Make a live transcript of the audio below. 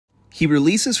He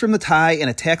releases from the tie and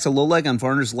attacks a low leg on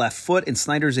Varner's left foot, and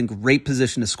Snyder's in great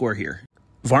position to score here.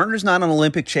 Varner's not an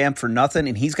Olympic champ for nothing,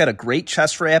 and he's got a great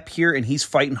chest wrap here, and he's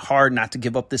fighting hard not to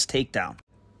give up this takedown.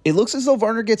 It looks as though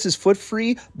Varner gets his foot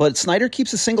free, but Snyder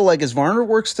keeps a single leg as Varner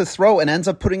works to throw and ends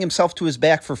up putting himself to his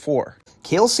back for 4.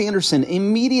 Kyle Sanderson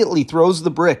immediately throws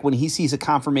the brick when he sees a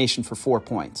confirmation for 4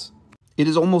 points. It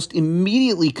is almost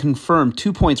immediately confirmed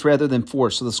 2 points rather than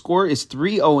 4, so the score is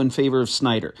 3-0 in favor of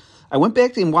Snyder. I went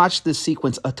back and watched this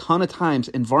sequence a ton of times,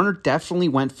 and Varner definitely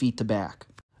went feet to back.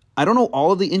 I don't know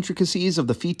all of the intricacies of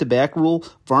the feet to back rule.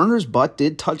 Varner's butt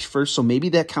did touch first, so maybe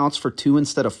that counts for 2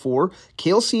 instead of 4.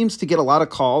 Kyle seems to get a lot of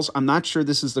calls. I'm not sure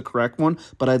this is the correct one,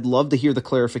 but I'd love to hear the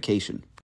clarification.